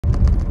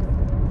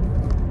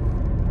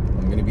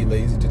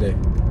lazy today.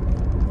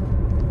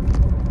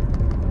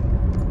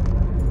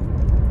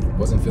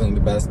 Wasn't feeling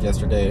the best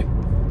yesterday.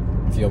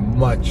 I feel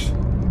much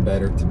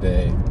better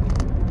today.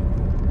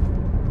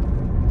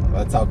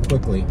 That's how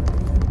quickly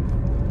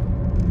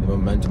the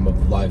momentum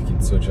of life can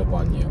switch up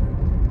on you.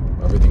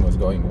 Everything was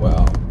going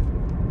well,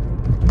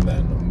 and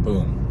then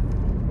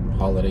boom,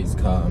 holidays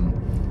come,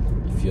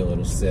 you feel a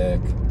little sick.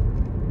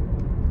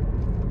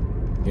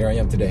 Here I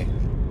am today.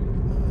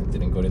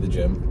 Didn't go to the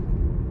gym,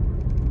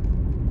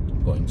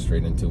 going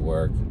straight into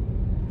work.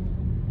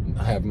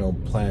 I have no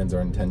plans or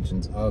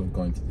intentions of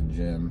going to the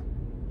gym.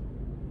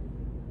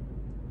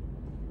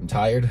 I'm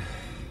tired.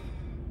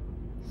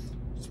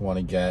 Just want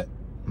to get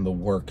the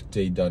work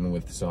day done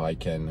with so I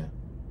can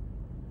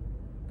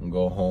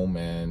go home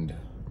and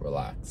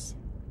relax.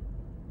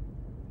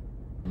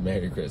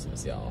 Merry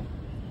Christmas, y'all.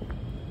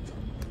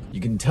 You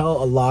can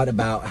tell a lot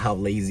about how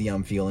lazy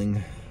I'm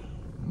feeling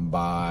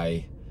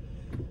by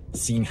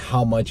seeing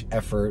how much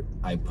effort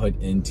I put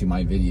into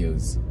my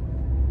videos.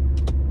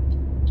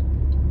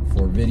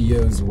 For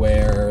videos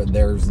where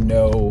there's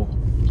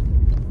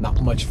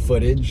not much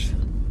footage,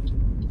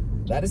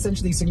 that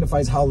essentially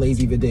signifies how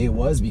lazy the day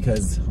was,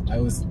 because I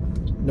was,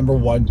 number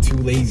one, too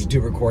lazy to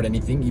record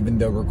anything, even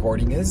though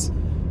recording is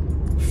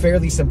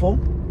fairly simple.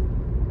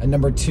 And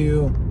number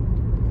two,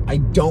 I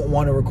don't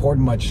want to record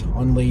much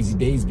on lazy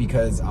days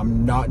because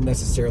I'm not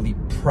necessarily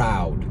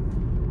proud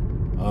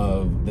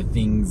of the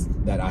things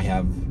that I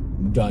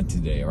have done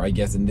today, or I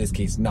guess in this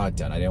case not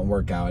done. I didn't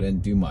work out, I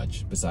didn't do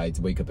much besides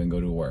wake up and go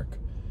to work.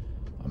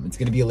 It's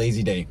gonna be a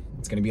lazy day.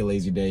 It's gonna be a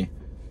lazy day.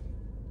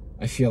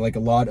 I feel like a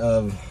lot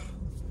of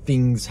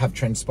things have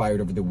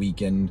transpired over the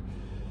weekend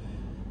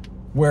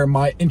where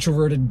my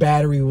introverted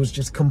battery was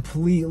just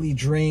completely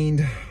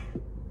drained,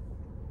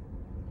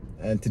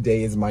 and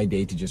today is my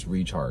day to just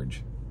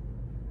recharge.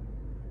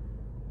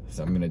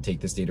 So I'm gonna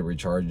take this day to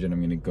recharge, and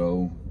I'm gonna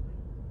go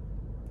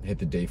hit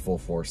the day full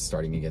force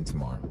starting again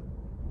tomorrow.